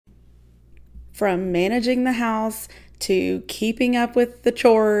from managing the house to keeping up with the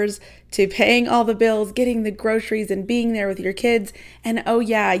chores to paying all the bills, getting the groceries and being there with your kids. And oh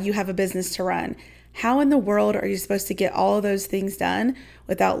yeah, you have a business to run. How in the world are you supposed to get all of those things done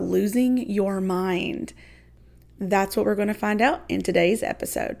without losing your mind? That's what we're going to find out in today's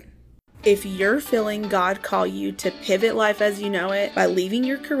episode. If you're feeling God call you to pivot life as you know it by leaving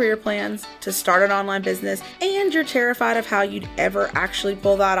your career plans to start an online business and you're terrified of how you'd ever actually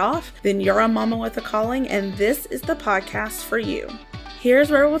pull that off, then you're a mama with a calling and this is the podcast for you. Here's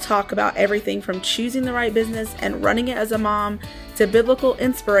where we'll talk about everything from choosing the right business and running it as a mom to biblical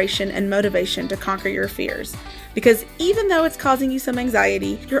inspiration and motivation to conquer your fears. Because even though it's causing you some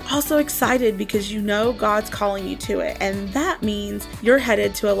anxiety, you're also excited because you know God's calling you to it. And that means you're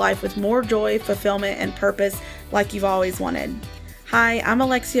headed to a life with more joy, fulfillment, and purpose like you've always wanted. Hi, I'm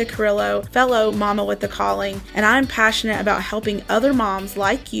Alexia Carrillo, fellow mama with a calling, and I'm passionate about helping other moms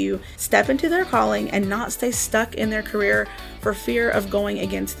like you step into their calling and not stay stuck in their career for fear of going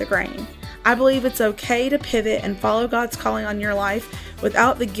against the grain. I believe it's okay to pivot and follow God's calling on your life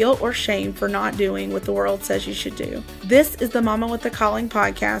without the guilt or shame for not doing what the world says you should do. This is the Mama with the Calling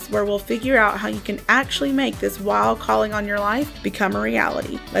podcast, where we'll figure out how you can actually make this wild calling on your life become a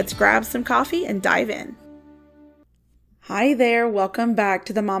reality. Let's grab some coffee and dive in. Hi there, welcome back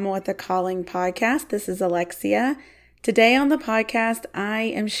to the Mama with the Calling podcast. This is Alexia. Today on the podcast, I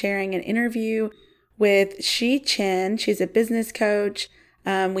am sharing an interview with Shi Chen. She's a business coach.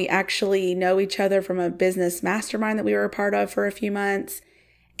 We actually know each other from a business mastermind that we were a part of for a few months.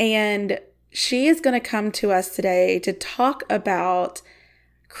 And she is going to come to us today to talk about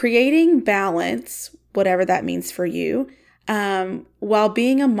creating balance, whatever that means for you, while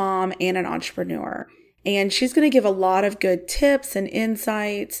being a mom and an entrepreneur. And she's going to give a lot of good tips and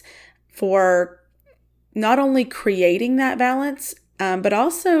insights for not only creating that balance, but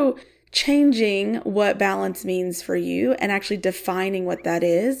also changing what balance means for you and actually defining what that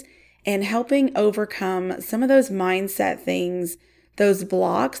is and helping overcome some of those mindset things, those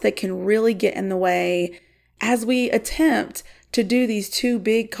blocks that can really get in the way as we attempt to do these two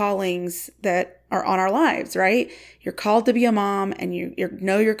big callings that are on our lives, right? You're called to be a mom and you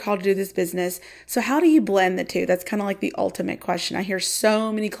know you're called to do this business. So how do you blend the two? That's kind of like the ultimate question. I hear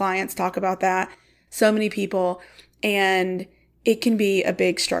so many clients talk about that, so many people, and it can be a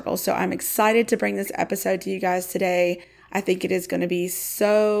big struggle. So I'm excited to bring this episode to you guys today. I think it is going to be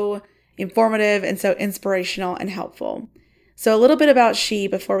so informative and so inspirational and helpful. So a little bit about Shi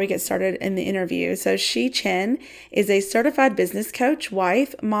before we get started in the interview. So Shi Chen is a certified business coach,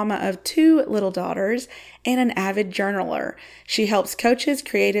 wife, mama of 2 little daughters, and an avid journaler. She helps coaches,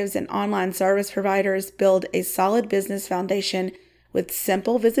 creatives, and online service providers build a solid business foundation with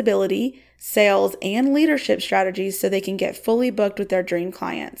simple visibility, sales, and leadership strategies so they can get fully booked with their dream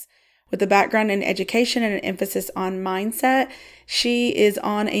clients. With a background in education and an emphasis on mindset, she is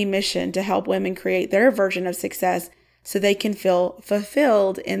on a mission to help women create their version of success so they can feel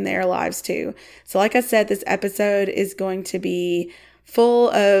fulfilled in their lives too. So like I said, this episode is going to be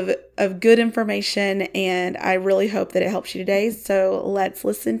full of good information, and I really hope that it helps you today. So let's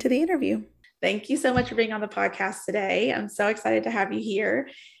listen to the interview. Thank you so much for being on the podcast today. I'm so excited to have you here.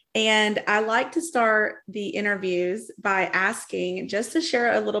 And I like to start the interviews by asking just to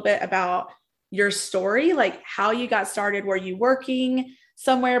share a little bit about your story, like how you got started. Were you working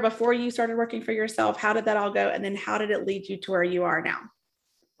somewhere before you started working for yourself? How did that all go? And then how did it lead you to where you are now?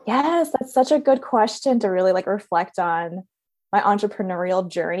 Yes, that's such a good question to really reflect on my entrepreneurial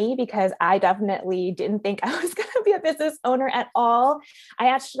journey, because I definitely didn't think I was going to be a business owner at all. I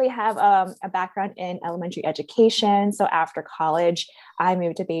actually have a background in elementary education. So after college, I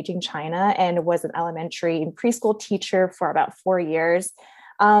moved to Beijing, China, and was an elementary and preschool teacher for about 4 years.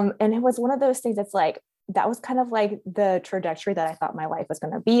 And it was one of those things that's that was kind of like the trajectory that I thought my life was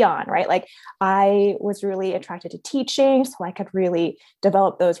going to be on, right? I was really attracted to teaching, so I could really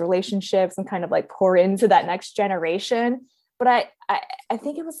develop those relationships and kind of pour into that next generation. But I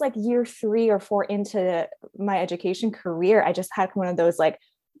think it was year 3 or 4 into my education career, I just had one of those,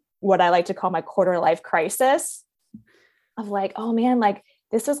 what I like to call my quarter life crisis of oh man,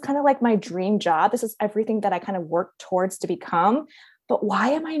 this is kind of my dream job. This is everything that I kind of worked towards to become. But why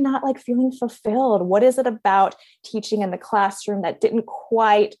am I not feeling fulfilled? What is it about teaching in the classroom that didn't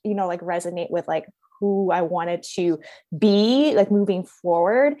quite, resonate with who I wanted to be moving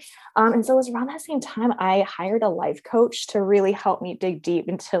forward? And so it was around that same time I hired a life coach to really help me dig deep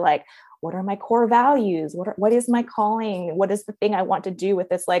into what are my core values? What is my calling? What is the thing I want to do with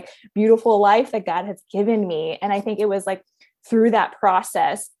this beautiful life that God has given me? And I think it was through that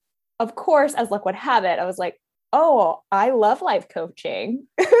process, of course, as luck would have it, I was oh, I love life coaching.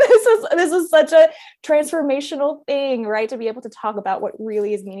 This is such a transformational thing, right? To be able to talk about what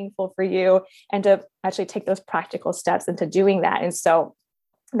really is meaningful for you and to actually take those practical steps into doing that. And so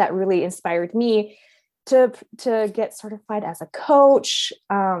that really inspired me to get certified as a coach,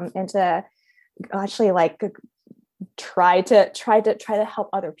 and to actually like try to help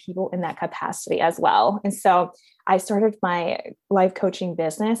other people in that capacity as well. And so I started my life coaching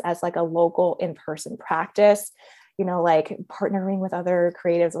business as like a local in-person practice, like partnering with other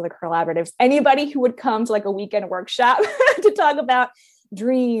creatives, other collaboratives, anybody who would come to like a weekend workshop to talk about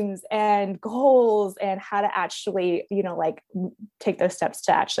dreams and goals and how to actually, like take those steps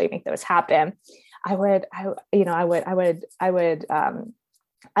to actually make those happen. I would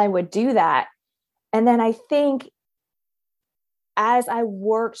do that. And then I think as I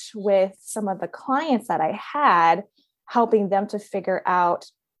worked with some of the clients that I had, helping them to figure out,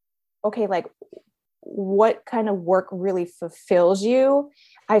 okay, like what kind of work really fulfills you,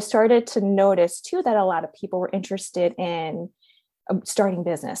 I started to notice too that a lot of people were interested in starting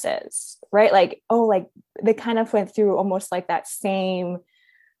businesses, right? Like, oh, like they kind of went through almost like that same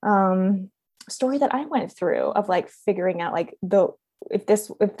story that I went through of like figuring out like if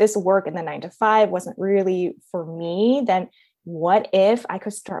this work in the 9 to 5 wasn't really for me, then what if I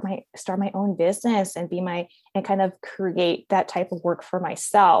could start my own business and and kind of create that type of work for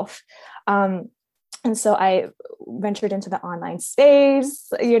myself. And so I ventured into the online space,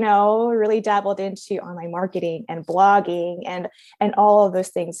 really dabbled into online marketing and blogging and all of those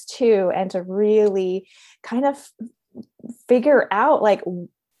things too. And to really kind of figure out like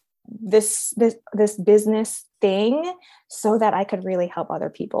this business thing so that I could really help other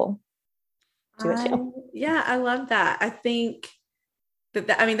people do it too. Yeah, I love that. I think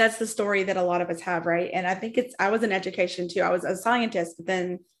I mean, that's the story that a lot of us have, right? And I think I was in education too. I was a scientist, but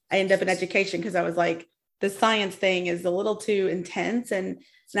then I ended up in education because I was like, the science thing is a little too intense. And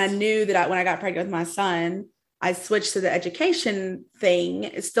I knew that when I got pregnant with my son, I switched to the education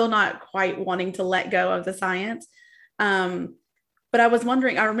thing, still not quite wanting to let go of the science. But I was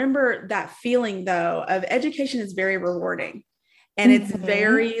wondering, I remember that feeling though of education is very rewarding. And it's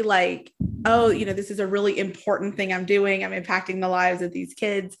very like, oh, this is a really important thing I'm doing. I'm impacting the lives of these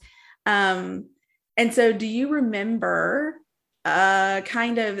kids. And so do you remember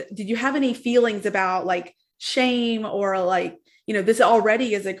did you have any feelings about like shame or like, this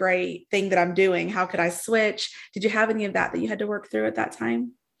already is a great thing that I'm doing. How could I switch? Did you have any of that you had to work through at that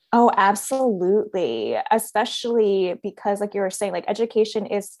time? Oh, absolutely. Especially because like you were saying, like education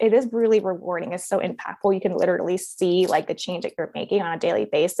is really rewarding. It's so impactful. You can literally see like the change that you're making on a daily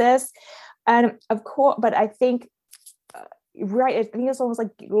basis. And of course, but I think, right, I think it's almost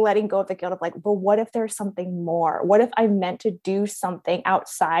like letting go of the guilt of like, but what if there's something more? What if I meant to do something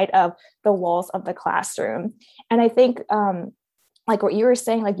outside of the walls of the classroom? And I think, like what you were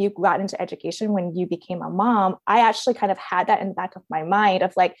saying, like you got into education when you became a mom. I actually kind of had that in the back of my mind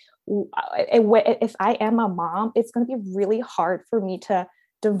of like, if I am a mom, it's going to be really hard for me to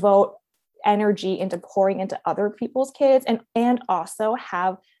devote energy into pouring into other people's kids and also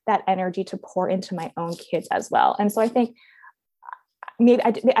have that energy to pour into my own kids as well. And so I think maybe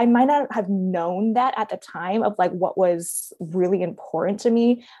I might not have known that at the time of like what was really important to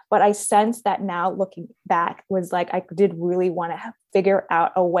me, but I sense that now looking back was like, I did really want to figure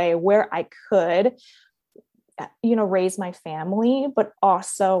out a way where I could, raise my family, but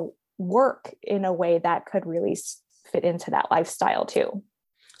also work in a way that could really fit into that lifestyle too.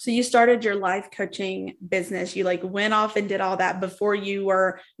 So you started your life coaching business. You like went off and did all that before you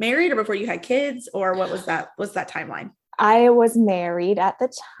were married or before you had kids, or what was that? What's that timeline? I was married at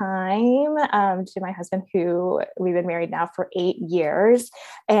the time to my husband, who we've been married now for 8 years.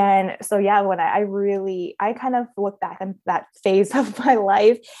 And so, yeah, when I kind of look back on that phase of my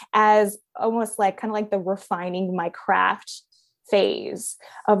life as almost like kind of like the refining my craft phase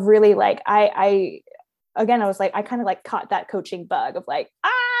of really like, I was like, I kind of like caught that coaching bug of like,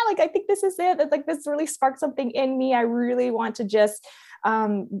 like, I think this is it. That like, this really sparked something in me. I really want to just,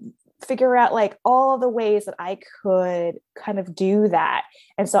 figure out like all the ways that I could kind of do that.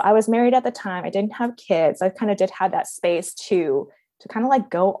 And so I was married at the time. I didn't have kids. I kind of did have that space to kind of like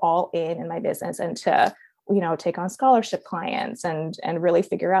go all in my business and to, take on scholarship clients and really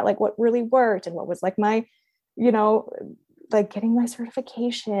figure out like what really worked and what was like my, like getting my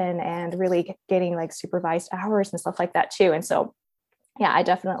certification and really getting like supervised hours and stuff like that too. And so, yeah, I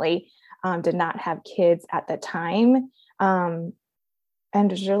definitely did not have kids at the time. And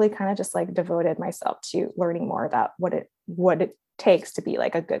just really kind of just like devoted myself to learning more about what it takes to be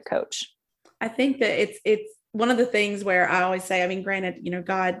like a good coach. I think that it's one of the things where I always say, I mean, granted,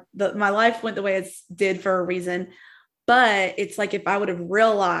 God, my life went the way it did for a reason, but it's like, if I would have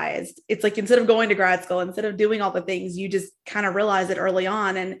realized, it's like, instead of going to grad school, instead of doing all the things, you just kind of realize it early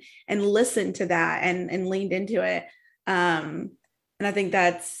on and listened to that and leaned into it. And I think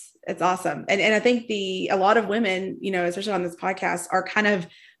it's awesome. And I think a lot of women, especially on this podcast, are kind of,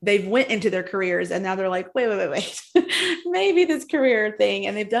 they've went into their careers and now they're like, wait, maybe this career thing.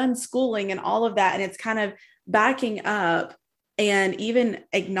 And they've done schooling and all of that. And it's kind of backing up and even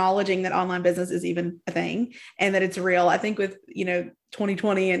acknowledging that online business is even a thing and that it's real. I think with,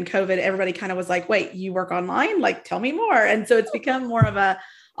 2020 and COVID, everybody kind of was like, wait, you work online? Like, tell me more. And so it's become more of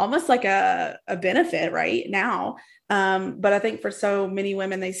almost like a benefit right now. But I think for so many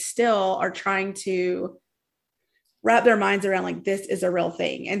women, they still are trying to wrap their minds around like, this is a real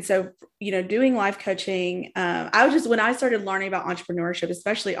thing. And so, doing life coaching, when I started learning about entrepreneurship,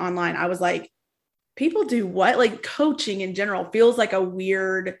 especially online, I was like, people do what? Like, coaching in general feels like a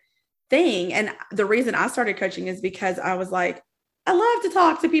weird thing. And the reason I started coaching is because I was like, I love to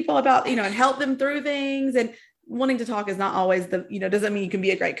talk to people about, and help them through things. And wanting to talk is not always doesn't mean you can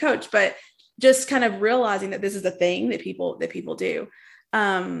be a great coach, but just kind of realizing that this is a thing that people do.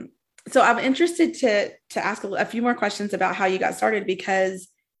 So I'm interested to ask a few more questions about how you got started, because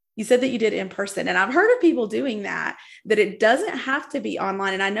you said that you did in person, and I've heard of people doing that it doesn't have to be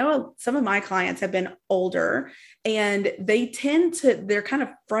online. And I know some of my clients have been older and they're kind of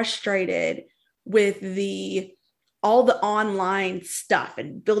frustrated with all the online stuff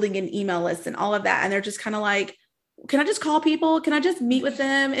and building an email list and all of that. And they're just kind of like, can I just call people? Can I just meet with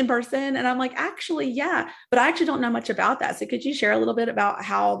them in person? And I'm like, actually, yeah, but I actually don't know much about that. So could you share a little bit about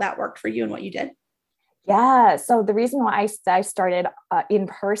how that worked for you and what you did? Yeah. So the reason why I started in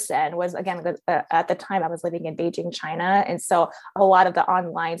person was, again, at the time I was living in Beijing, China. And so a lot of the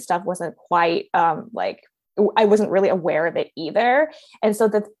online stuff wasn't quite I wasn't really aware of it either. And so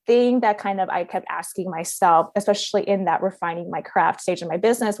the thing that kind of I kept asking myself, especially in that refining my craft stage of my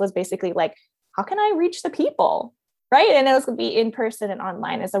business, was basically like, how can I reach the people? Right. And it was going to be in person and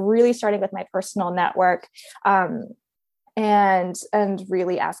online. And so really starting with my personal network, and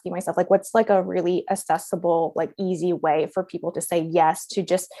really asking myself, like, what's like a really accessible, like easy way for people to say yes to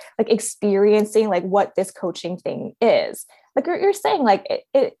just like experiencing like what this coaching thing is. Like you're saying, like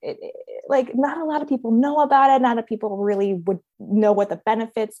like not a lot of people know about it. Not a lot of people really would know what the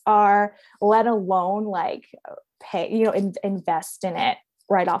benefits are, let alone like pay, invest in it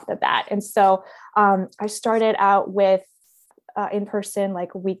right off the bat. And so I started out with in-person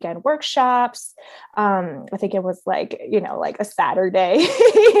like weekend workshops. I think it was like, like a Saturday,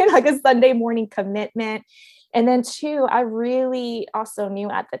 like a Sunday morning commitment. And then two, I really also knew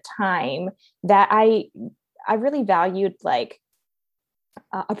at the time that I really valued like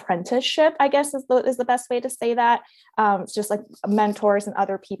apprenticeship, I guess is the best way to say that. It's just like mentors and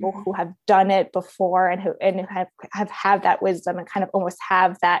other people who have done it before and who have had that wisdom and kind of almost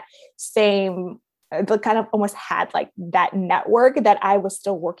have that same, but kind of almost had like that network that I was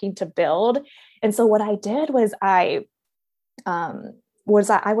still working to build. And so what I did was I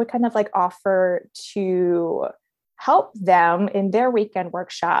would kind of like offer to help them in their weekend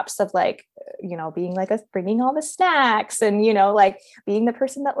workshops of like, being like bringing all the snacks and, like being the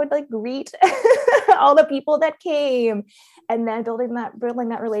person that would like greet all the people that came, and then building that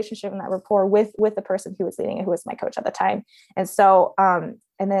relationship and that rapport with the person who was leading it, who was my coach at the time. And so,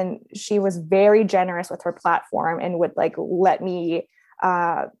 and then she was very generous with her platform and would like let me,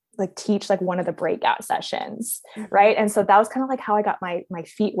 like teach like one of the breakout sessions. Right. And so that was kind of like how I got my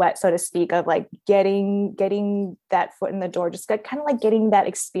feet wet, so to speak, of like getting that foot in the door, just kind of like getting that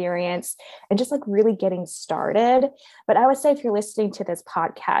experience and just like really getting started. But I would say if you're listening to this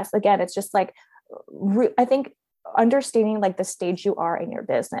podcast, again, it's just like, I think understanding like the stage you are in your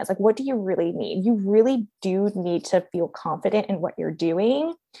business, like what do you really need? You really do need to feel confident in what you're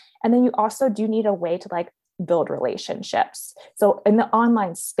doing. And then you also do need a way to like build relationships. So in the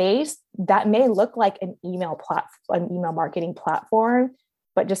online space, that may look like an email marketing platform,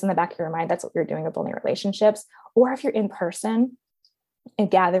 but just in the back of your mind, that's what you're doing with building relationships. Or if you're in person and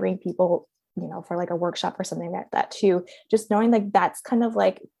gathering people, for like a workshop or something like that too, just knowing like that's kind of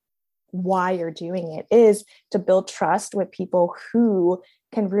like why you're doing it, is to build trust with people who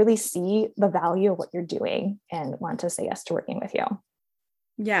can really see the value of what you're doing and want to say yes to working with you.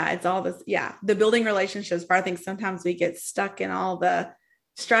 Yeah, it's all this. Yeah. The building relationships part. I think sometimes we get stuck in all the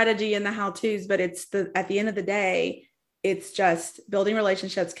strategy and the how-tos, but at the end of the day, it's just building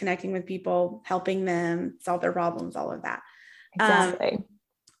relationships, connecting with people, helping them solve their problems, all of that. Exactly.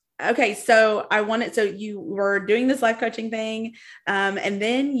 Okay. So you were doing this life coaching thing, and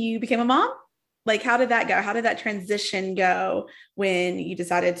then you became a mom. Like, how did that go? How did that transition go when you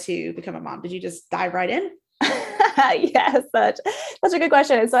decided to become a mom? Did you just dive right in? Yes, such a good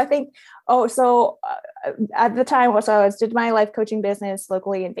question. And so I think, at the time, so I was did my life coaching business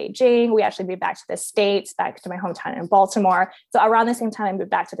locally in Beijing. We actually moved back to the States, back to my hometown in Baltimore. So around the same time I moved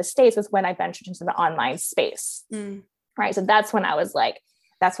back to the States was when I ventured into the online space. Right. So that's when I was like,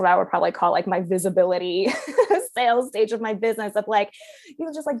 that's what I would probably call like my visibility sales stage of my business of like,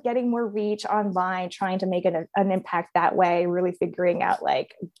 just like getting more reach online, trying to make an impact that way, really figuring out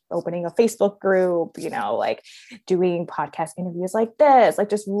like opening a Facebook group, like doing podcast interviews like this, like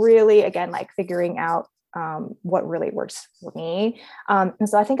just really, again, like figuring out what really works for me. And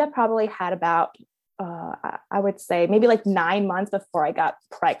so I think I probably had about, I would say maybe like 9 months before I got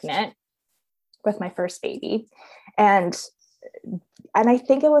pregnant with my first baby. And I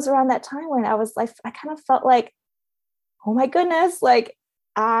think it was around that time when I was like, I kind of felt like, oh my goodness, like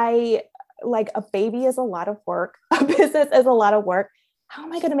a baby is a lot of work. A business is a lot of work. How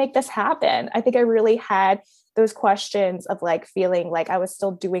am I going to make this happen? I think I really had those questions of like feeling like I was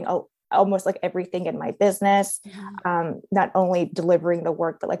still doing almost like everything in my business, not only delivering the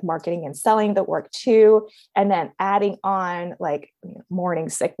work, but like marketing and selling the work too. And then adding on like morning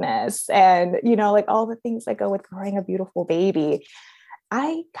sickness and, like all the things that go with growing a beautiful baby.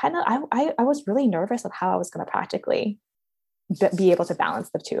 I was really nervous of how I was going to practically be able to balance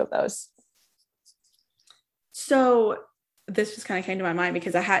the two of those. So this just kind of came to my mind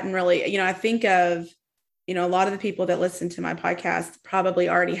because I hadn't really, I think of, a lot of the people that listen to my podcast probably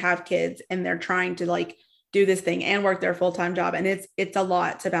already have kids and they're trying to like do this thing and work their full-time job. And it's a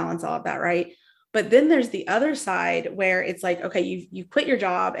lot to balance all of that. Right. But then there's the other side where it's like, okay, you quit your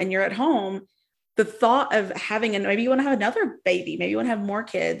job and you're at home. The thought of having, and maybe you want to have another baby, maybe you want to have more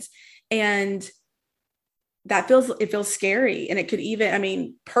kids. And it feels scary. And it could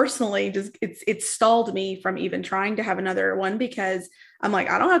even, personally, just it's stalled me from even trying to have another one because I'm like,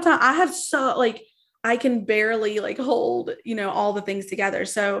 I don't have time. I have I can barely like hold, all the things together.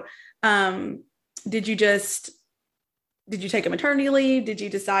 So, did you take a maternity leave? Did you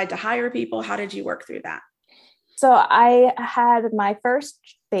decide to hire people? How did you work through that? So I had my first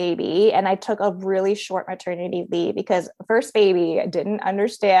baby and I took a really short maternity leave because first baby didn't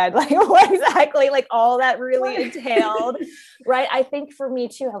understand like what exactly like all that really entailed. Right. I think for me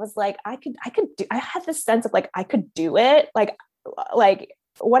too, I was like, I had this sense of like, I could do it. Like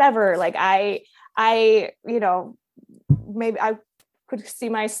whatever, like maybe I could see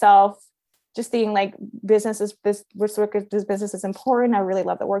myself just being like this business is important. I really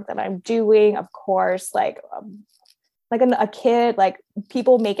love the work that I'm doing. Of course, like a kid, like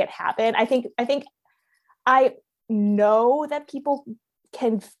people make it happen. I think I know that people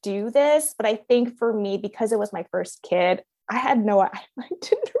can do this, but I think for me, because it was my first kid, I didn't really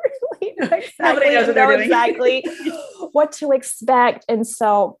know exactly what to expect. And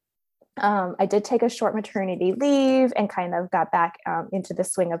so I did take a short maternity leave and kind of got back into the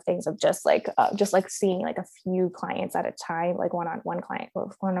swing of things of just like seeing like a few clients at a time, like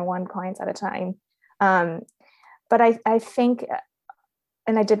one-on-one clients at a time. But I think,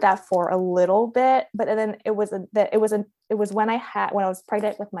 and I did that for a little bit, but then it was when I was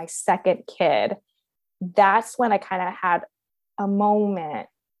pregnant with my second kid, that's when I kind of had a moment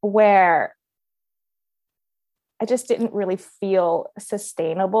where I just didn't really feel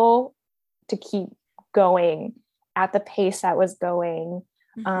sustainable to keep going at the pace I was going,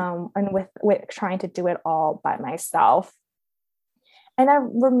 and with trying to do it all by myself. And I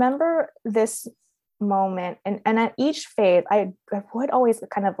remember this moment, and at each phase, I would always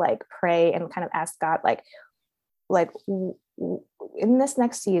kind of like pray and kind of ask God, like in this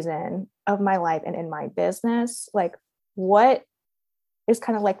next season of my life and in my business, like what is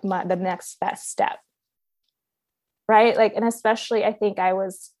kind of like the next best step, right? Like, and especially I think I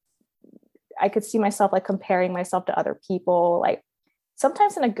could see myself like comparing myself to other people, like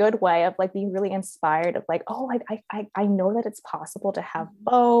sometimes in a good way of like being really inspired of like, oh, like I know that it's possible to have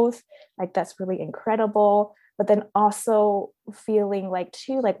both. Like that's really incredible. But then also feeling like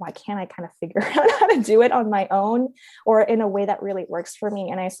too, like, why can't I kind of figure out how to do it on my own or in a way that really works for me?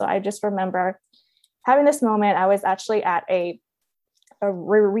 And so I just remember having this moment. I was actually at a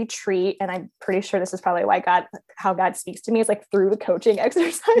retreat, and I'm pretty sure this is probably how God speaks to me is like through the coaching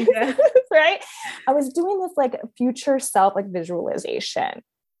exercise, right? I was doing this like future self, like visualization,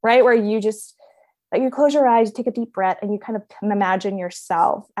 right? Where you just like you close your eyes, you take a deep breath, and you kind of imagine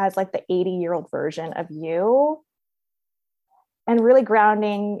yourself as like the 80-year-old version of you, and really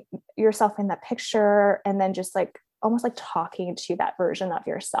grounding yourself in that picture, and then just like almost like talking to that version of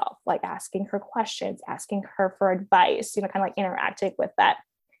yourself, like asking her questions, asking her for advice, kind of like interacting with that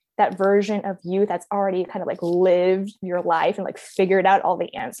that version of you that's already kind of like lived your life and like figured out all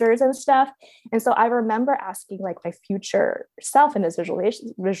the answers and stuff. And so I remember asking like my future self in this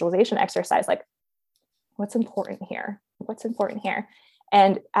visualization exercise, like, what's important here? What's important here?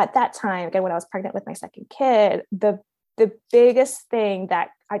 And at that time, again, when I was pregnant with my second kid, the biggest thing that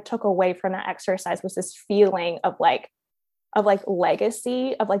I took away from that exercise was this feeling of like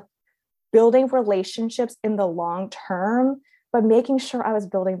legacy, of like building relationships in the long term, but making sure I was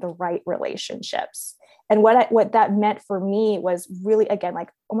building the right relationships. And what that meant for me was really, again, like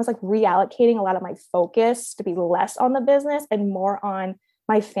almost like reallocating a lot of my focus to be less on the business and more on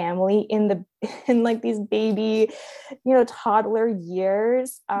my family in like these baby, toddler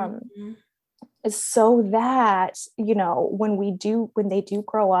years. Is so that, when they do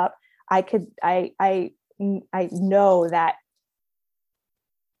grow up, I know that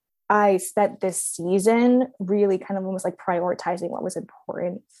I spent this season really kind of almost like prioritizing what was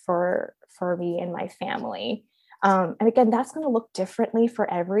important for me and my family. And again, that's going to look differently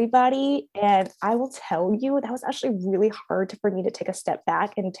for everybody. And I will tell you, that was actually really hard for me to take a step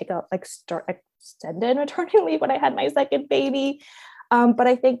back and take a extended maternity leave when I had my second baby. But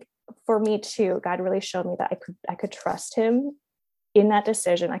I think for me too, God really showed me that I could trust him in that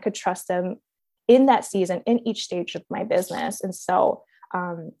decision. I could trust him in that season, in each stage of my business. And so,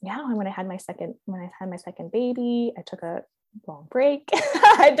 when I had my second baby, I took a long break.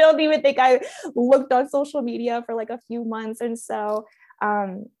 I don't even think I looked on social media for like a few months. And so,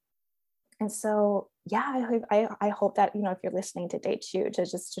 I hope that, if you're listening to day two,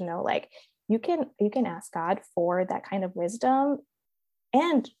 to know, like, you can ask God for that kind of wisdom.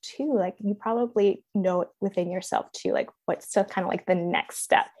 And two, like, you probably know within yourself too, like what's kind of like the next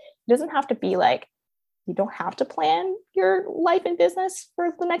step. It doesn't have to be like, you don't have to plan your life and business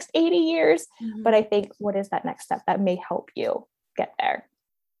for the next 80 years. Mm-hmm. But I think, what is that next step that may help you get there?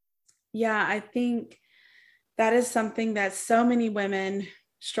 Yeah, I think that is something that so many women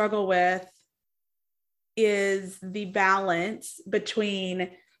struggle with, is the balance between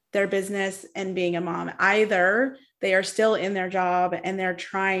their business and being a mom. Either they are still in their job and they're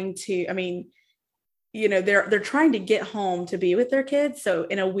trying to, they're trying to get home to be with their kids. So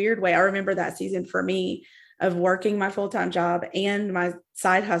in a weird way, I remember that season for me of working my full-time job and my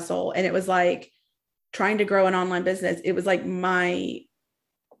side hustle. And it was like trying to grow an online business. It was like I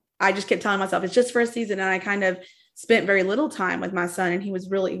just kept telling myself it's just for a season. And I kind of spent very little time with my son, and he was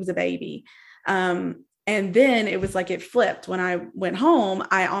a baby. And then it was like it flipped. When I went home,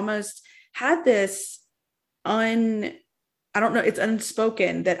 I almost had this it's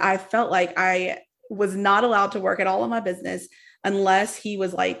unspoken that I felt like I was not allowed to work at all in my business unless he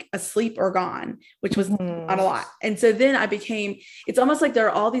was like asleep or gone, which was not a lot. And so then it's almost like there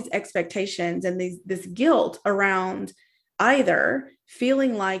are all these expectations and this guilt around either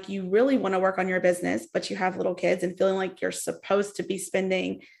feeling like you really want to work on your business, but you have little kids, and feeling like you're supposed to be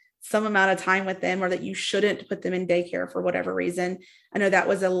spending some amount of time with them, or that you shouldn't put them in daycare for whatever reason. I know that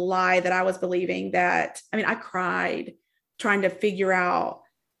was a lie that I was believing. I cried trying to figure out,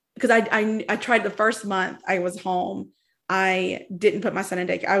 because I tried the first month I was home. I didn't put my son in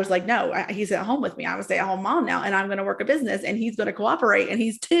daycare. I was like, no, he's at home with me. I'm a stay-at-home mom now, and I'm going to work a business, and he's going to cooperate, and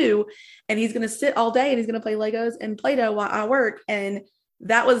he's 2, and he's going to sit all day, and he's going to play Legos and Play-Doh while I work. And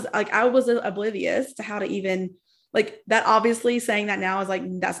that was like, I was oblivious to how to even like that. Obviously saying that now is like,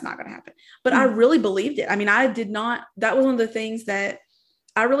 that's not going to happen. But I really believed it. I mean, that was one of the things that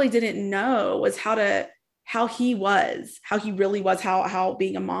I really didn't know, was how he really was, how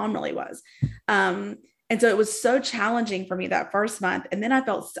being a mom really was. And so it was so challenging for me that first month. And then I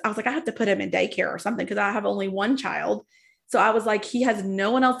was like, I have to put him in daycare or something, because I have only one child. So I was like, he has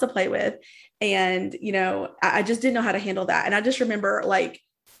no one else to play with. And, I just didn't know how to handle that. And I just remember like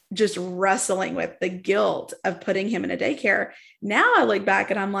just wrestling with the guilt of putting him in a daycare. Now I look back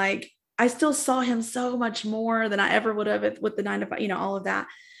and I'm like, I still saw him so much more than I ever would have with the 9 to 5, all of that.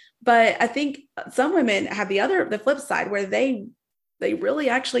 But I think some women have the flip side, where they really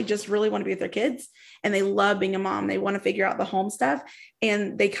actually just really want to be with their kids, and they love being a mom. They want to figure out the home stuff,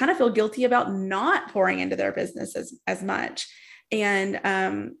 and they kind of feel guilty about not pouring into their business as much. And,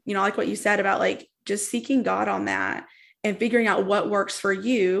 like what you said about like just seeking God on that and figuring out what works for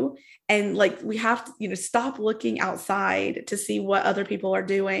you. And like, we have to, stop looking outside to see what other people are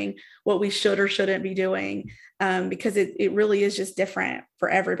doing, what we should or shouldn't be doing. Because it really is just different for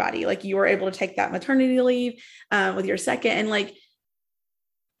everybody. Like, you were able to take that maternity leave with your second, and like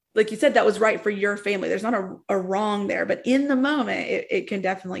you said, that was right for your family. There's not a wrong there, but in the moment, it can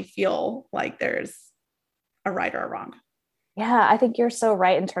definitely feel like there's a right or a wrong. Yeah, I think you're so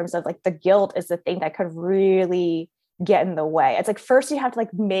right in terms of like the guilt is the thing that could really get in the way. It's like, first you have to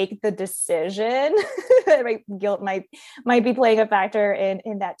like make the decision. Right? Guilt might be playing a factor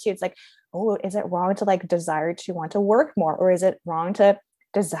in that too. It's like, oh, is it wrong to like desire to want to work more, or is it wrong to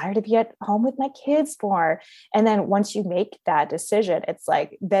desire to be at home with my kids more? And then once you make that decision, it's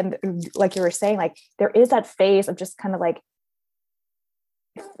like, then like you were saying, like there is that phase of just kind of like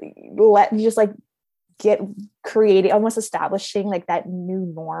let you just like get creating, almost establishing like that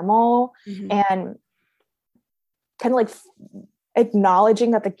new normal, and kind of like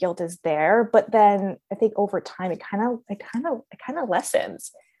acknowledging that the guilt is there. But then I think over time, it kind of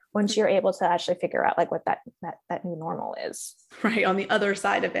lessens once you're able to actually figure out like what that new normal is. Right. On the other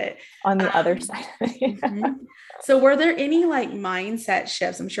side of it. On the other side of it. So were there any like mindset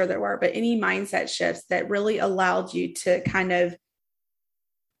shifts? I'm sure there were, but any mindset shifts that really allowed you to kind of,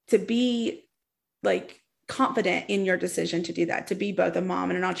 to be like confident in your decision to do that, to be both a mom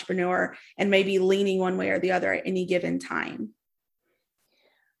and an entrepreneur, and maybe leaning one way or the other at any given time?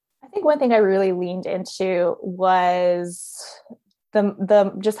 I think one thing I really leaned into was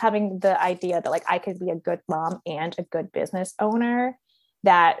the just having the idea that like I could be a good mom and a good business owner,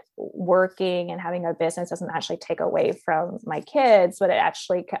 that working and having a business doesn't actually take away from my kids, but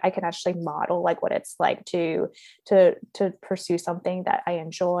I can actually model like what it's like to pursue something that I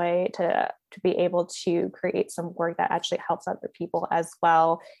enjoy, to be able to create some work that actually helps other people as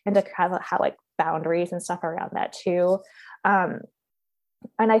well, and to kind of have like boundaries and stuff around that too. And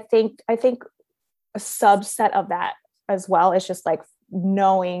I think a subset of that as well is just like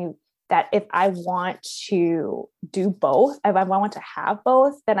knowing that if I want to do both, if I want to have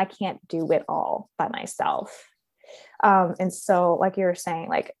both, then I can't do it all by myself. And so like you were saying,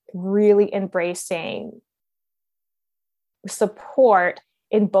 like really embracing support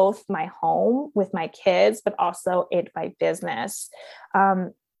in both my home with my kids, but also in my business.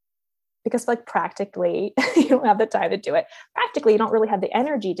 Because like practically you don't have the time to do it. Practically, you don't really have the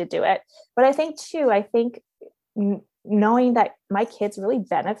energy to do it. But I think knowing that my kids really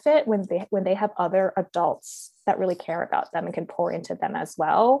benefit when they have other adults that really care about them and can pour into them as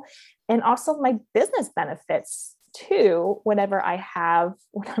well. And also my business benefits too, when I'm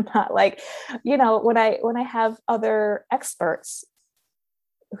not like, when I have other experts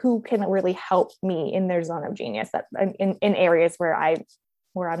who can really help me in their zone of genius, that in areas where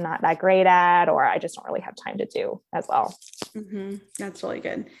I'm not that great at, or I just don't really have time to do as well. That's really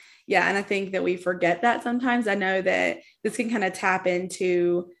good. Yeah. And I think that we forget that sometimes. I know that this can kind of tap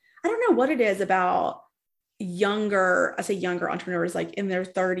into, I don't know what it is about younger entrepreneurs, like in their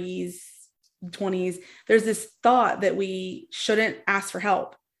 30s, 20s. There's this thought that we shouldn't ask for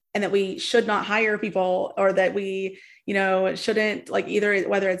help, and that we should not hire people, or that we, shouldn't, like, either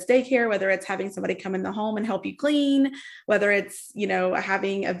whether it's daycare, whether it's having somebody come in the home and help you clean, whether it's,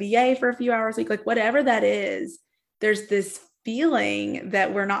 having a VA for a few hours a week, like whatever that is, there's this feeling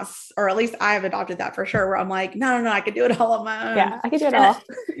that we're not, or at least I have adopted that for sure, where I'm like, no, I could do it all on my own. Yeah, I could do it all.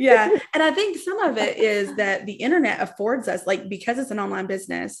 Yeah. And I think some of it is that the internet affords us, like, because it's an online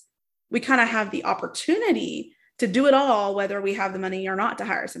business, we kind of have the opportunity to do it all, whether we have the money or not to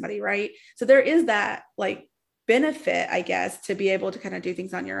hire somebody. Right. So there is that like benefit, I guess, to be able to kind of do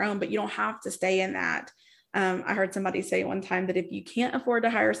things on your own, but you don't have to stay in that. I heard somebody say one time that if you can't afford to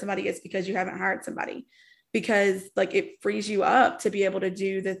hire somebody, it's because you haven't hired somebody, because like it frees you up to be able to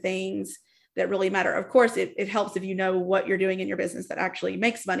do the things that really matter. Of course, it helps if you know what you're doing in your business that actually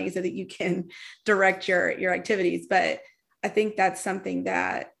makes money, so that you can direct your activities. But I think that's something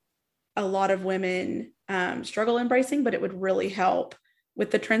that a lot of women struggle embracing, but it would really help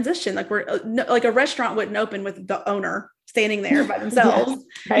with the transition. Like like a restaurant wouldn't open with the owner standing there by themselves.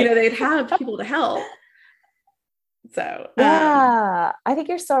 Yes, right. They'd have people to help. So, yeah, I think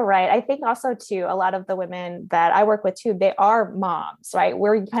you're so right. I think also too, a lot of the women that I work with too, they are moms, right?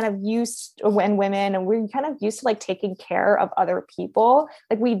 We're kind of used to, we're kind of used to like taking care of other people.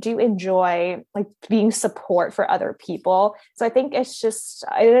 Like we do enjoy like being support for other people. So I think it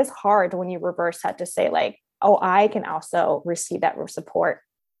is hard when you reverse that to say like, oh, I can also receive that support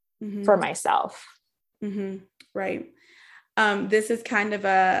for myself. Right. This is kind of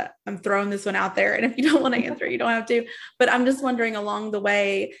I'm throwing this one out there, and if you don't want to answer, you don't have to, but I'm just wondering along the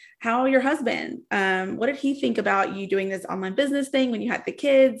way, how your husband, what did he think about you doing this online business thing when you had the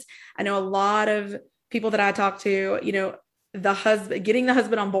kids? I know a lot of people that I talk to, getting the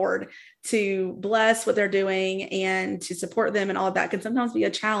husband on board to bless what they're doing and to support them and all of that can sometimes be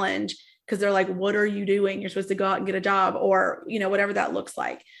a challenge, because they're like, what are you doing? You're supposed to go out and get a job, or, whatever that looks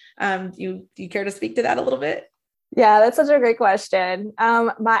like. Do you care to speak to that a little bit? Yeah, that's such a great question.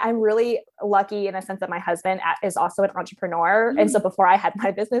 I'm really lucky in a sense that my husband is also an entrepreneur, and so Mm. before I had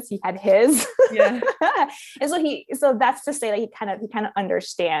my business, he had his, Yeah. and so that's to say that he kind of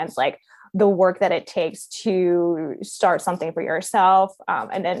understands like the work that it takes to start something for yourself,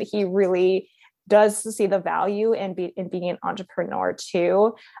 and then he really does see the value in being an entrepreneur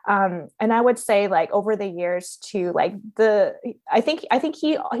too. And I would say like over the years too, like I think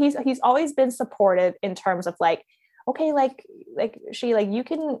he's always been supportive in terms of like, okay, like she like you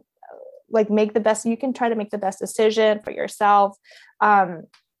can like make the best, you can try to make the best decision for yourself. um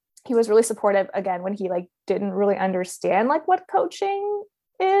he was really supportive again when he like didn't really understand like what coaching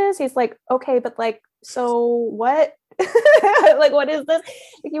is. He's like, okay, but like, so what? Like what is this?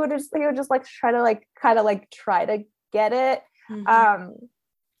 He would just like try to like kind of like try to get it. Mhm. um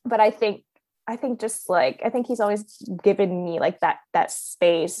but I think just like I think he's always given me like that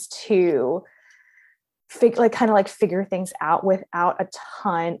space to like kind of like figure things out without a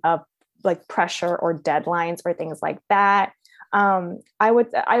ton of like pressure or deadlines or things like that.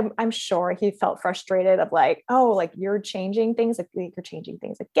 I'm sure he felt frustrated of like, oh, like you're changing things, like you're changing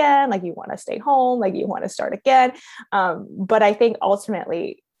things again, like you want to stay home, like you want to start again. But I think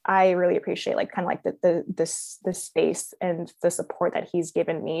ultimately I really appreciate like kind of like the space and the support that he's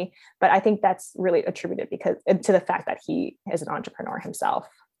given me. But I think that's really attributed because to the fact that he is an entrepreneur himself.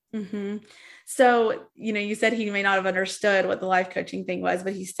 Hmm. So, you said he may not have understood what the life coaching thing was,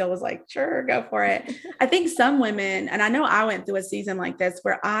 but he still was like, sure, go for it. I think some women, and I know I went through a season like this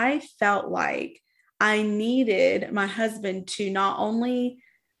where I felt like I needed my husband to not only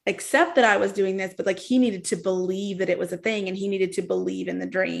accept that I was doing this, but like he needed to believe that it was a thing and he needed to believe in the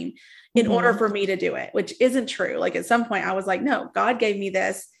dream in order Mhm. for me to do it, which isn't true. Like at some point I was like, no, God gave me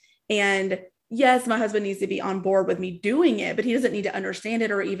this. And yes, my husband needs to be on board with me doing it, but he doesn't need to understand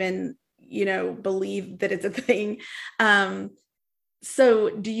it or even, believe that it's a thing. Um, so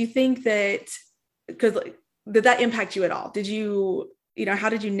do you think that, because like, did that impact you at all? Did you, how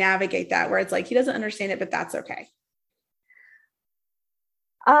did you navigate that where it's like, he doesn't understand it, but that's okay?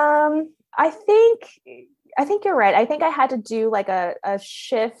 I think you're right. I think I had to do like a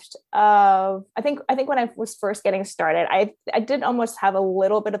shift of I think when I was first getting started, I did almost have a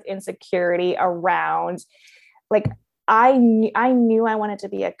little bit of insecurity around like I knew I wanted to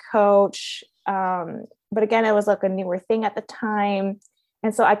be a coach. But again, it was like a newer thing at the time.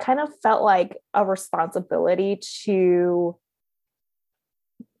 And so I kind of felt like a responsibility to,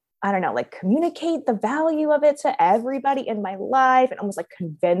 I don't know, like communicate the value of it to everybody in my life and almost like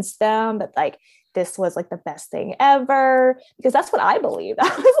convince them that like this was like the best thing ever, because that's what I believe. I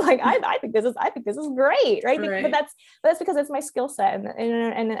was like, I think this is great, right? But Right. that's because it's my skill set, and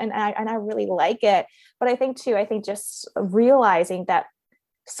I really like it. But I think just realizing that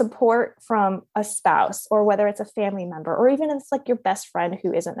support from a spouse, or whether it's a family member, or even if it's like your best friend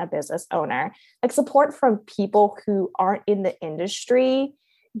who isn't a business owner, like support from people who aren't in the industry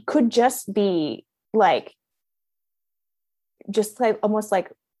could just be like, just like almost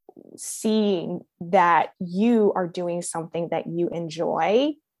like seeing that you are doing something that you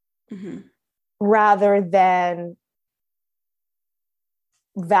enjoy Mm-hmm. rather than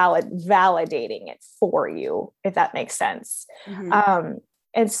validating it for you, if that makes sense. Mm-hmm. um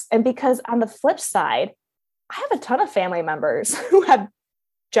and because on the flip side, I have a ton of family members who have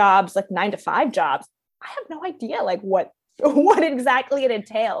jobs, like 9 to 5 jobs. I have no idea like what what exactly it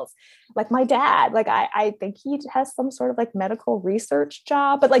entails. Like my dad, like I think he has some sort of like medical research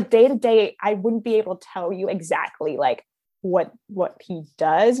job, but like day to day, I wouldn't be able to tell you exactly like what he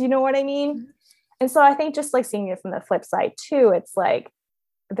does. You know what I mean? And so I think just like seeing it from the flip side too, it's like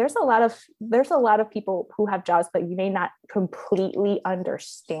there's a lot of people who have jobs but you may not completely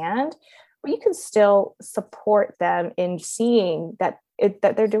understand, but you can still support them in seeing that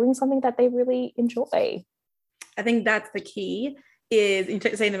they're doing something that they really enjoy. I think that's the key is you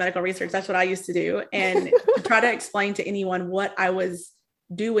saying the medical research. That's what I used to do. And to try to explain to anyone what I was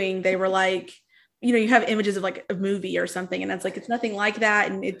doing, they were like, you have images of like a movie or something. And it's like, it's nothing like that.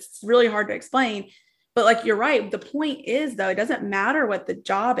 And it's really hard to explain. But like, you're right. The point is, though, it doesn't matter what the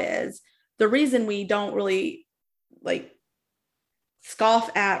job is. The reason we don't really like scoff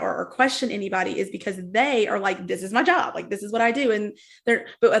at or question anybody is because they are like, this is my job, like this is what I do. And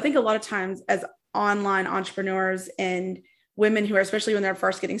but I think a lot of times as online entrepreneurs and women who are, especially when they're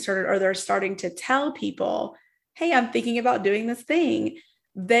first getting started or they're starting to tell people, hey, I'm thinking about doing this thing,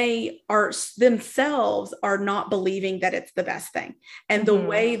 they are themselves are not believing that it's the best thing. And the Mm-hmm.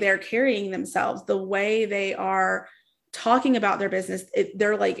 way they're carrying themselves, the way they are talking about their business,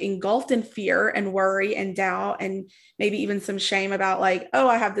 they're like engulfed in fear and worry and doubt, and maybe even some shame about like, oh,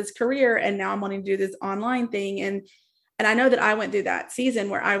 I have this career and now I'm wanting to do this online thing. And I know that I went through that season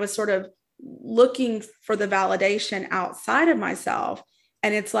where I was sort of looking for the validation outside of myself.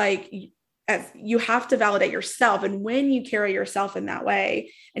 And it's like, you have to validate yourself. And when you carry yourself in that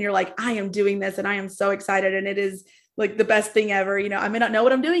way and you're like, I am doing this and I am so excited and it is like the best thing ever, I may not know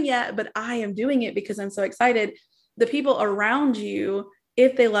what I'm doing yet, but I am doing it because I'm so excited. The people around you,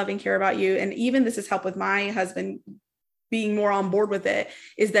 if they love and care about you, and even this has helped with my husband being more on board with it,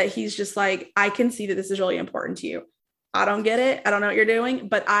 is that he's just like, I can see that this is really important to you. I don't get it. I don't know what you're doing,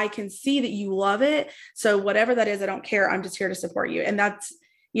 but I can see that you love it. So whatever that is, I don't care. I'm just here to support you. And that's,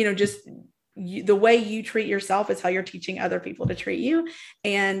 just the way you treat yourself is how you're teaching other people to treat you.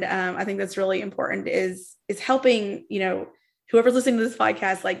 And I think that's really important, is helping, whoever's listening to this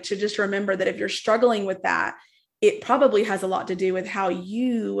podcast, like to just remember that if you're struggling with that, it probably has a lot to do with how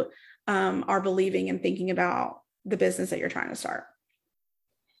you are believing and thinking about the business that you're trying to start.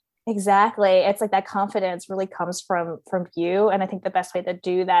 Exactly. It's like that confidence really comes from you. And I think the best way to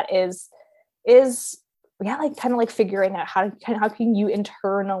do that is like kind of like figuring out how can you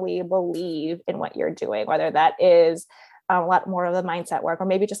internally believe in what you're doing, whether that is a lot more of the mindset work, or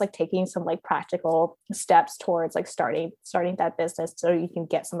maybe just like taking some like practical steps towards like starting that business, so you can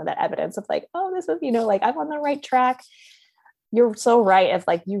get some of that evidence of like, oh, this is, like I'm on the right track. You're so right. If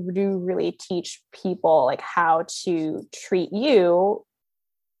like you do really teach people like how to treat you,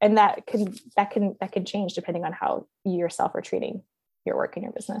 and that can change depending on how you yourself are treating your work and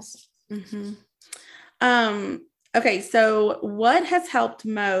your business. Mm-hmm. Okay. So what has helped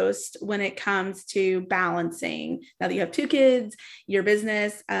most when it comes to balancing, now that you have 2 kids, your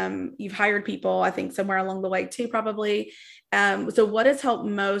business, you've hired people, I think somewhere along the way too, probably. So what has helped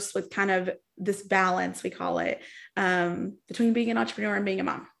most with kind of this balance, we call it, between being an entrepreneur and being a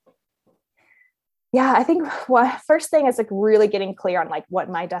mom? Yeah, I think first thing is like really getting clear on like what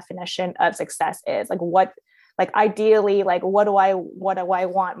my definition of success is. Like ideally, like what do I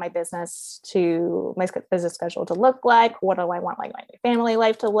want my business schedule to look like? What do I want like my family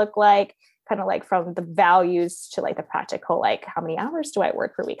life to look like? Kind of like from the values to like the practical, like how many hours do I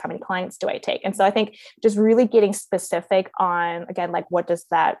work per week? How many clients do I take? And so I think just really getting specific on, again, like what is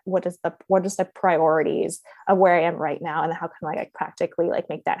the priorities of where I am right now, and how can I like practically like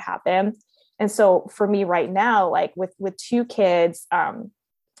make that happen? And so for me right now, like with 2 kids,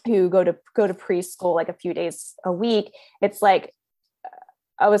 who go to preschool like a few days a week, it's like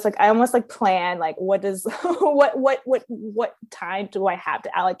I almost like plan like what time do I have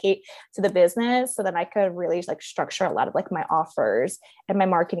to allocate to the business, so that I could really like structure a lot of like my offers and my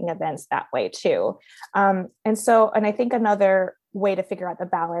marketing events that way too. And I think another way to figure out the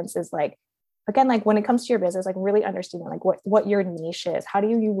balance is like, again, like when it comes to your business, like really understanding like what your niche is. How do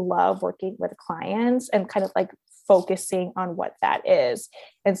you love working with clients, and kind of like focusing on what that is.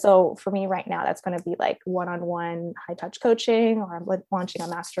 And so for me right now, that's going to be like one-on-one high touch coaching, or I'm launching a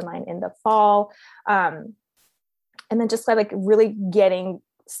mastermind in the fall. And then just like really getting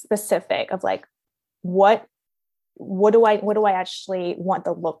specific of like, what do I actually want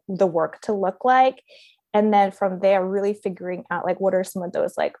the work to look like? And then from there, really figuring out like, what are some of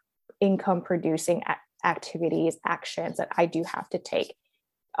those like income producing activities, actions that I do have to take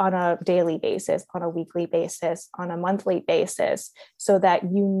on a daily basis, on a weekly basis, on a monthly basis, so that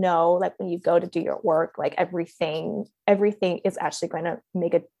like when you go to do your work, like everything is actually going to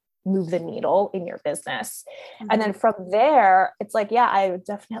move the needle in your business. Mm-hmm. And then from there, it's like, yeah, I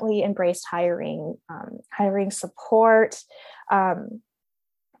definitely embraced hiring support, and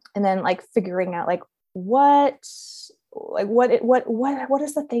then like figuring out like what is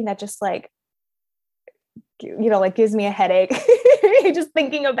the thing that just like, like gives me a headache just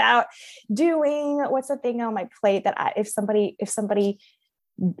thinking about doing. What's the thing on my plate that if somebody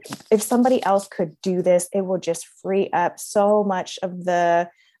else could do this, it will just free up so much of the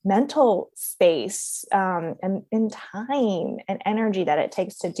mental space, and time and energy that it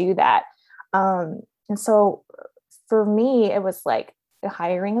takes to do that. And so for me, it was like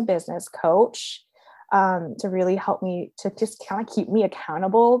hiring a business coach, to really help me to just kind of keep me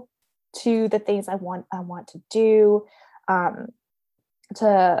accountable to the things I want to do,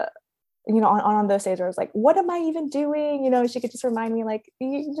 to, on those days where I was like, what am I even doing? She could just remind me like,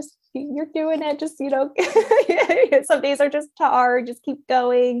 you're doing it. Just, some days are just hard, just keep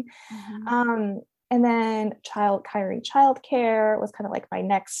going. Mm-hmm. And then hiring childcare was kind of like my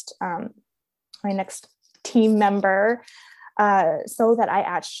next team member, so that I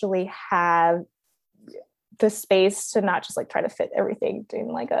actually have the space to not just like try to fit everything in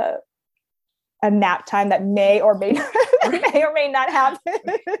like a a nap time that may or may not, may or may not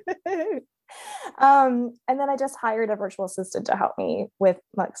happen. And then I just hired a virtual assistant to help me with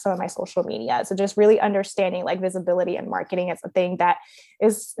like some of my social media. So just really understanding like visibility and marketing is a thing that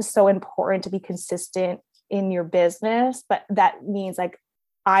is so important to be consistent in your business. But that means like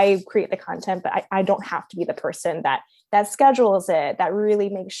I create the content, but I don't have to be the person that schedules it, that really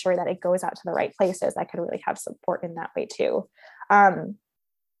makes sure that it goes out to the right places. I could really have support in that way too.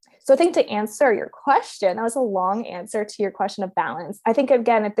 So I think to answer your question, that was a long answer to your question of balance. I think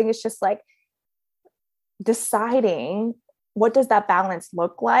it's just like deciding what does that balance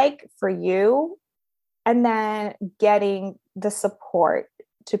look like for you, and then getting the support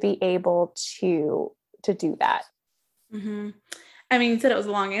to be able to do that. Mm-hmm. I mean, you said it was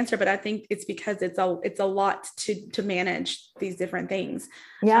a long answer, but I think it's because it's a lot to manage these different things.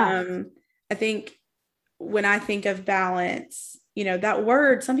 Yeah. I think when I think of balance, that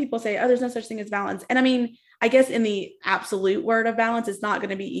word, some people say, oh, there's no such thing as balance. And I mean, I guess in the absolute word of balance, it's not going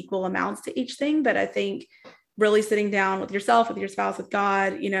to be equal amounts to each thing. But I think really sitting down with yourself, with your spouse, with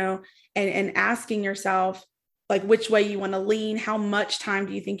God, and asking yourself, like, which way you want to lean, how much time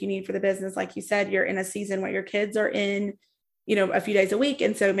do you think you need for the business? Like you said, you're in a season where your kids are in, a few days a week.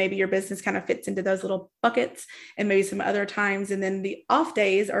 And so maybe your business kind of fits into those little buckets, and maybe some other times. And then the off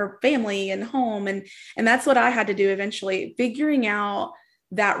days are family and home. And that's what I had to do eventually, figuring out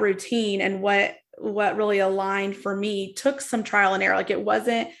that routine. And what really aligned for me took some trial and error. Like it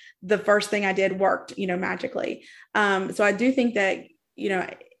wasn't the first thing I did worked, magically. So I do think that,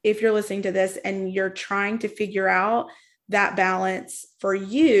 if you're listening to this and you're trying to figure out that balance for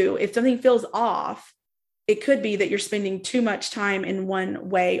you, if something feels off, it could be that you're spending too much time in one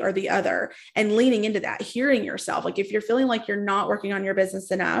way or the other, and leaning into that, hearing yourself. Like if you're feeling like you're not working on your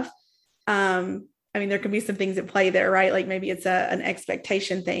business enough, I mean, there could be some things at play there, right? Like maybe it's an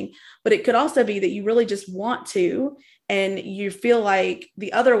expectation thing, but it could also be that you really just want to, and you feel like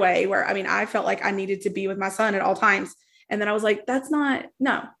the other way where, I mean, I felt like I needed to be with my son at all times. And then I was like,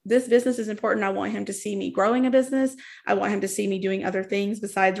 no, this business is important. I want him to see me growing a business. I want him to see me doing other things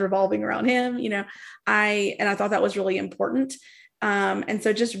besides revolving around him. I thought that was really important. And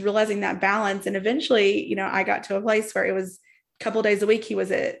so just realizing that balance, and eventually, I got to a place where it was a couple of days a week. He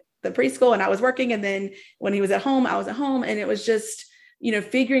was at the preschool and I was working. And then when he was at home, I was at home, and it was just,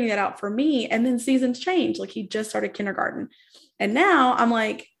 figuring that out for me. And then seasons change. Like he just started kindergarten. And now I'm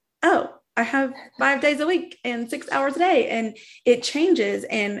like, oh, I have 5 days a week and 6 hours a day, and it changes.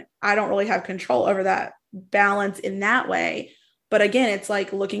 And I don't really have control over that balance in that way. But again, it's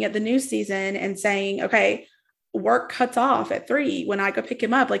like looking at the new season and saying, okay, work cuts off at 3 when I go pick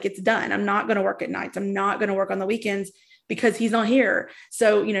him up. Like it's done. I'm not going to work at nights. I'm not going to work on the weekends because he's not here.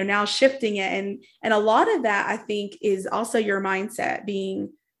 So, now shifting it. And a lot of that, I think, is also your mindset,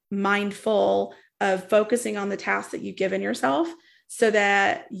 being mindful of focusing on the tasks that you've given yourself, so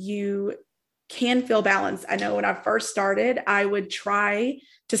that you can feel balanced. I know when I first started, I would try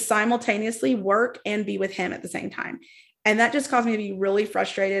to simultaneously work and be with him at the same time. And that just caused me to be really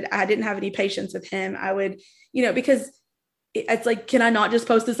frustrated. I didn't have any patience with him. I would, because it's like, can I not just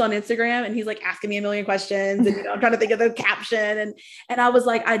post this on Instagram? And he's like asking me a million questions, and, I'm trying to think of the caption. And I was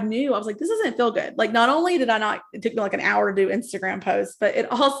like, I was like, this doesn't feel good. Like, not only did it took me like an hour to do Instagram posts, but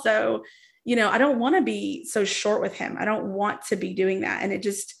it also, I don't want to be so short with him. I don't want to be doing that. And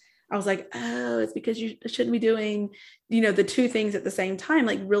I was like, oh, it's because you shouldn't be doing, the two things at the same time,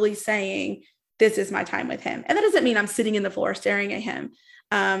 like really saying, this is my time with him. And that doesn't mean I'm sitting in the floor staring at him.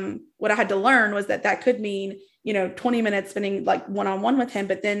 What I had to learn was that could mean, 20 minutes spending like one-on-one with him,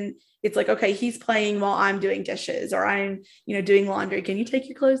 but then it's like, okay, he's playing while I'm doing dishes, or I'm, doing laundry. Can you take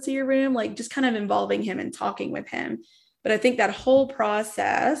your clothes to your room? Like just kind of involving him and talking with him. But I think that whole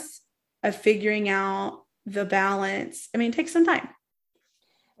process of figuring out the balance, I mean, it takes some time.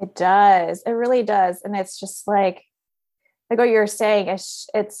 It does. It really does. And it's just like what you're saying,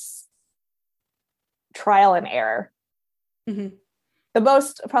 it's trial and error. Mm-hmm. The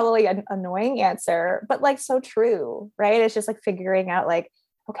most probably an annoying answer, but like so true, right? It's just like figuring out like,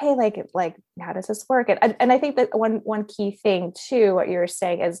 okay, like how does this work? And I think that one key thing too, what you're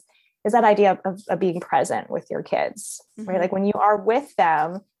saying is that idea of being present with your kids, mm-hmm. right? Like when you are with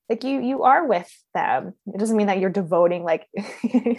them, like you are with them. It doesn't mean that you're devoting like